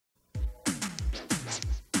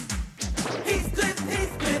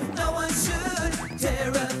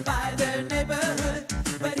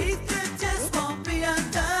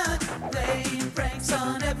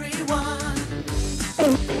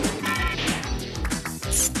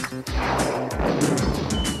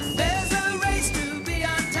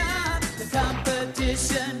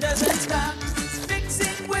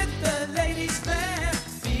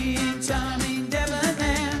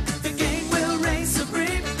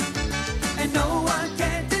no one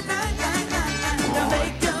can deny. They'll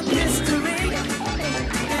make a mystery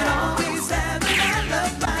and always have an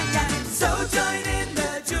alibi. So join in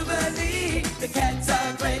the jubilee. The cats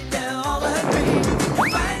are great, they'll all agree.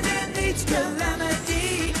 Find in each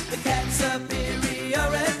calamity the cat's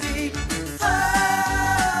superiority.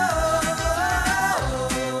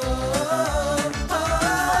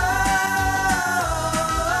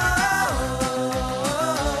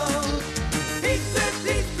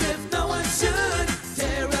 Heathcliff, no one should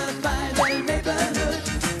terrify the neighborhood,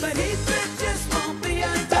 but Heathcliff just won't be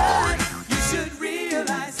undone. You should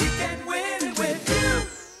realize he can win with you.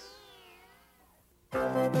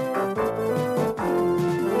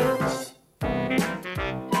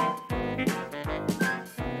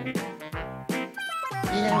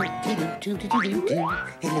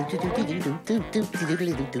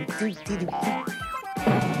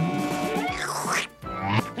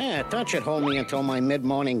 Yeah, that should hold me until my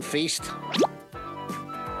mid-morning feast.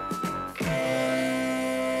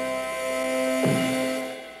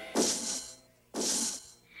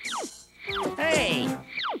 Hey!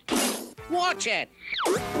 Watch it!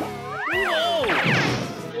 Whoa!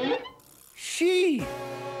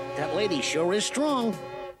 That lady sure is strong.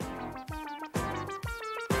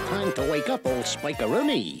 Time to wake up, old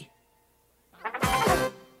Spiker-Rooney.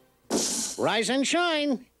 Rise and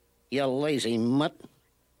shine, you lazy mutt.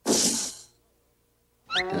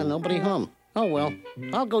 Nobody home. Oh, well.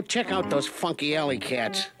 I'll go check out those funky alley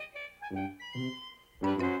cats.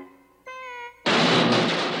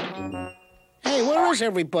 Hey, where is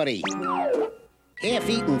everybody?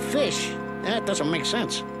 Half-eaten fish? That doesn't make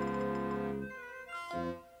sense.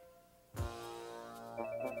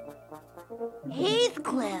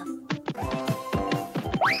 Heathcliff!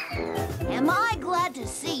 Am I glad to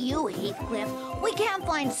see you, Heathcliff. We can't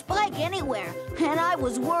find Spike anywhere, and I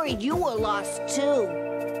was worried you were lost, too.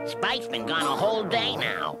 Spike's been gone a whole day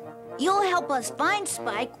now. You'll help us find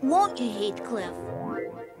Spike, won't you, Heathcliff?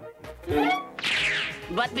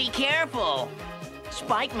 But be careful.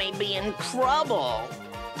 Spike may be in trouble.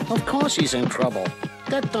 Of course he's in trouble.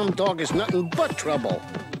 That dumb dog is nothing but trouble.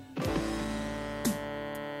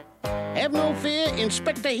 Have no fear,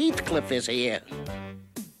 Inspector Heathcliff is here.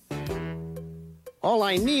 All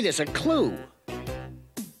I need is a clue.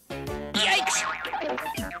 Yikes!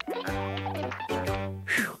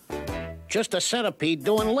 Whew. Just a centipede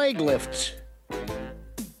doing leg lifts.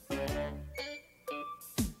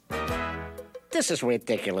 This is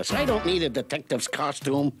ridiculous. I don't need a detective's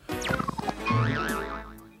costume.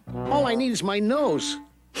 All I need is my nose.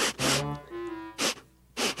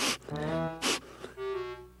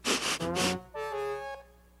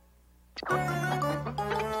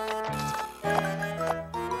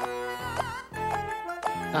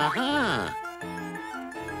 Aha!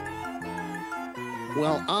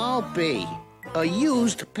 Well, I'll be a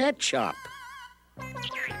used pet shop.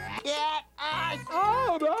 Get us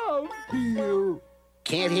out of here!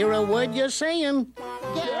 Can't hear a word you're saying.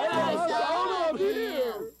 Get us out of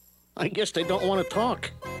here! I guess they don't want to talk.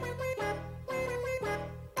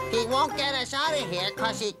 He won't get us out of here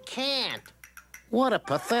because he can't. What a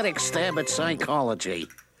pathetic stab at psychology.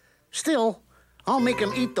 Still, I'll make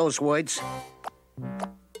him eat those words.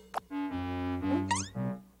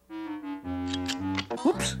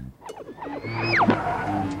 Whoops.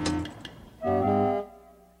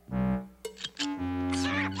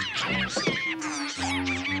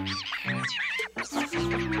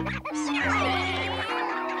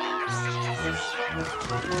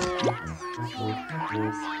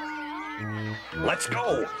 Let's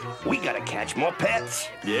go. We gotta catch more pets.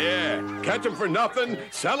 Yeah, catch them for nothing,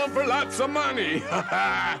 sell them for lots of money.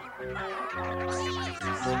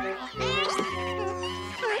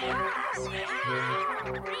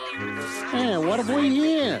 Hey, what have we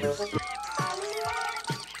here?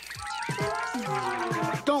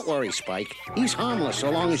 Don't worry, Spike. He's harmless so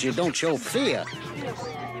long as you don't show fear.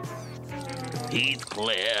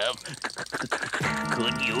 Heathcliff,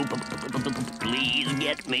 could you please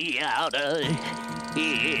get me out of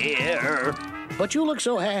here? But you look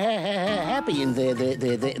so happy in there.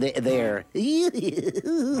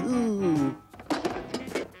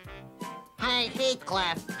 Hey,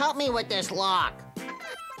 Heathcliff, help me with this lock.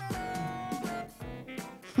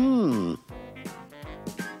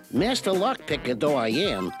 Master lockpicker though I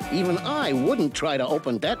am, even I wouldn't try to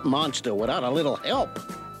open that monster without a little help.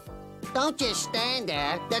 Don't just stand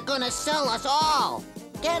there. They're gonna sell us all.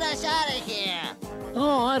 Get us out of here.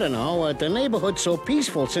 Oh, I don't know. The neighborhood's so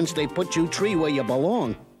peaceful since they put you tree where you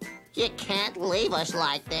belong. You can't leave us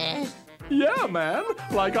like this. Yeah, man.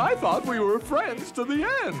 Like I thought we were friends to the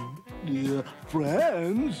end.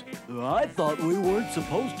 Friends? I thought we weren't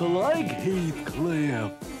supposed to like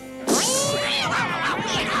Heathcliff.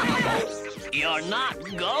 You're not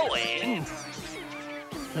going.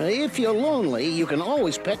 If you're lonely, you can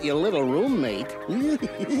always pet your little roommate.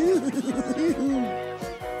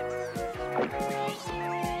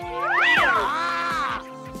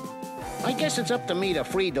 I guess it's up to me to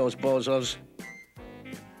free those bozos.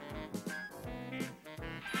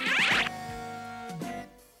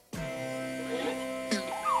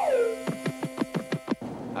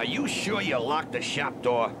 Are you sure you locked the shop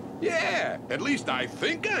door? Yeah, at least I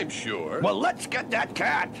think I'm sure. Well, let's get that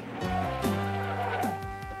cat.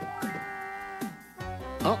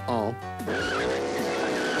 Uh-oh.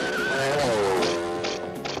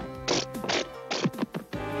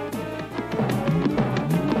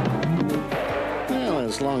 Well,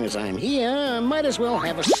 as long as I'm here, I might as well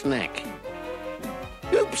have a snack.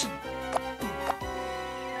 Oops!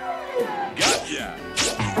 Gotcha!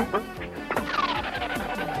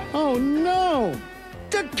 Oh, no!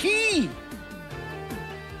 The key!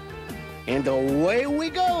 And away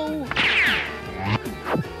we go!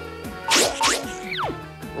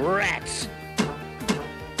 Rats!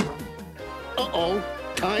 Uh-oh,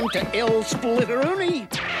 time to L-Splitteroonie!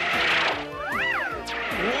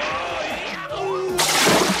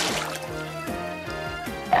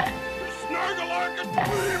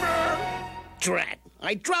 Drat!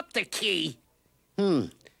 I dropped the key!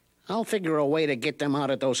 I'll figure a way to get them out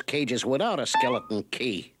of those cages without a skeleton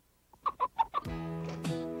key.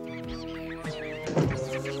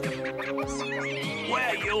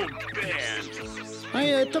 Where you been?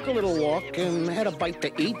 I took a little walk and had a bite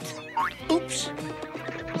to eat. Oops!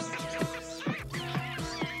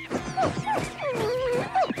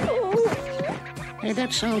 Hey,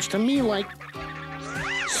 that sounds to me like...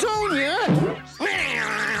 Sonia!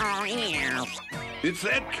 It's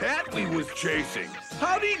that cat we was chasing.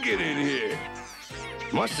 How'd he get in here?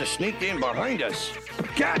 Must have sneaked in behind us.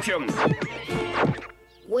 Catch him!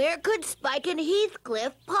 Where could Spike and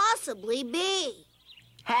Heathcliff possibly be?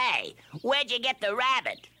 Hey, where'd you get the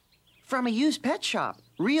rabbit? From a used pet shop.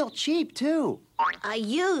 Real cheap, too. A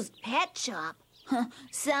used pet shop?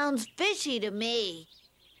 Sounds fishy to me.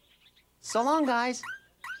 So long, guys.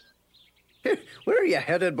 Where are you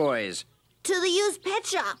headed, boys? To the used pet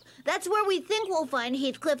shop. That's where we think we'll find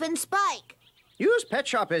Heathcliff and Spike. Used pet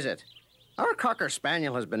shop, is it? Our Cocker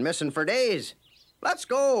Spaniel has been missing for days. Let's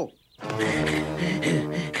go.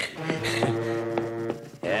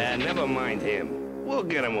 Yeah, never mind him. We'll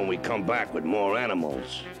get him when we come back with more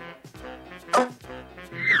animals.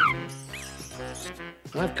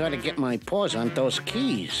 I've got to get my paws on those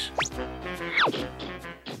keys.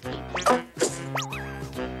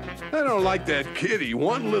 I don't like that kitty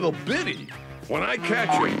one little bitty. When I catch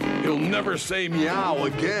him, he'll never say meow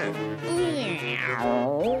again.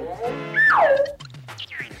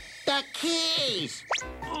 The keys!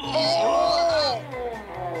 Oh!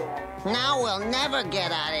 Now we'll never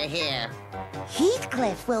get out of here.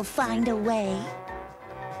 Heathcliff will find a way.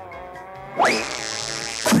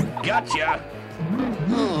 Gotcha!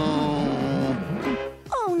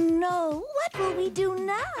 Oh no, what will we do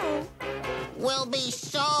now? We'll be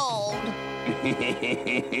sold.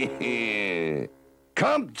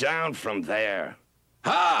 Come down from there.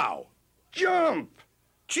 How? Jump!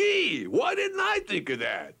 Gee, why didn't I think of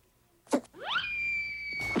that?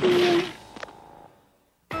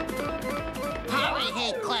 Hurry,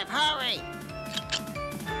 Heathcliff, hurry!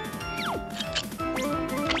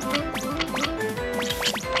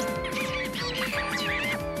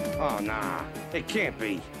 Oh, nah. It can't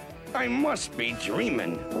be. I must be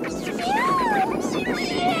dreaming.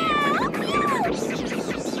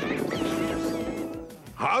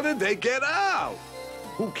 How did they get out?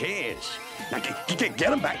 Who cares? Now, get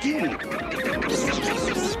them back in.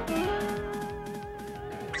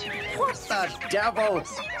 What the devil?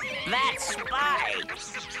 That's Spike.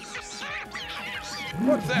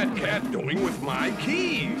 What's that cat doing with my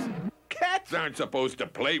keys? Cats aren't supposed to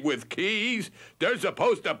play with keys. They're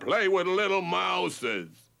supposed to play with little mouses.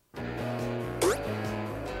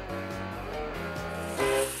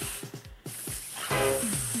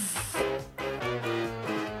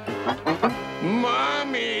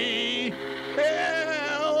 Mommy!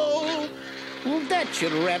 Help! Well, that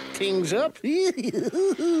should wrap things up.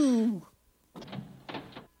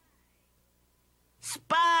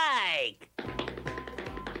 Spike!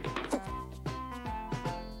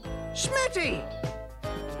 Smitty!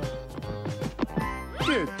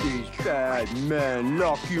 Did these bad men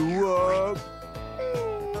lock you up?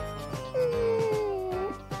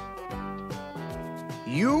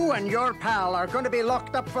 You and your pal are going to be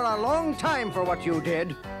locked up for a long time for what you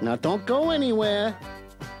did. Now, don't go anywhere.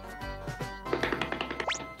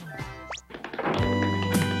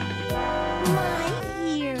 My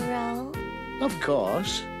hero. Of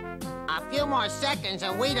course. A few more seconds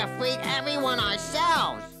and we'd have freed everyone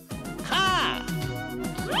ourselves. Ha!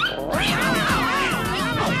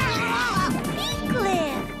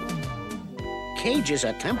 Heathcliff. Cages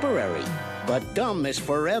are temporary, but dumb is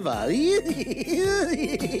forever.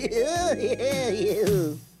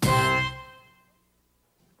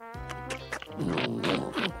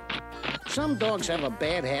 Some dogs have a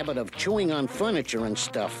bad habit of chewing on furniture and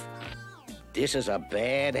stuff. This is a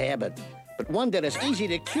bad habit, but one that is easy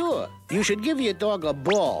to cure. You should give your dog a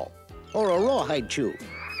ball or a rawhide chew.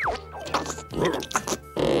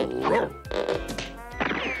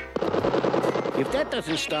 If that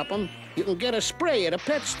doesn't stop him, you can get a spray at a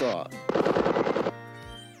pet store.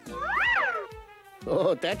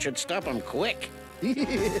 Oh, that should stop him quick.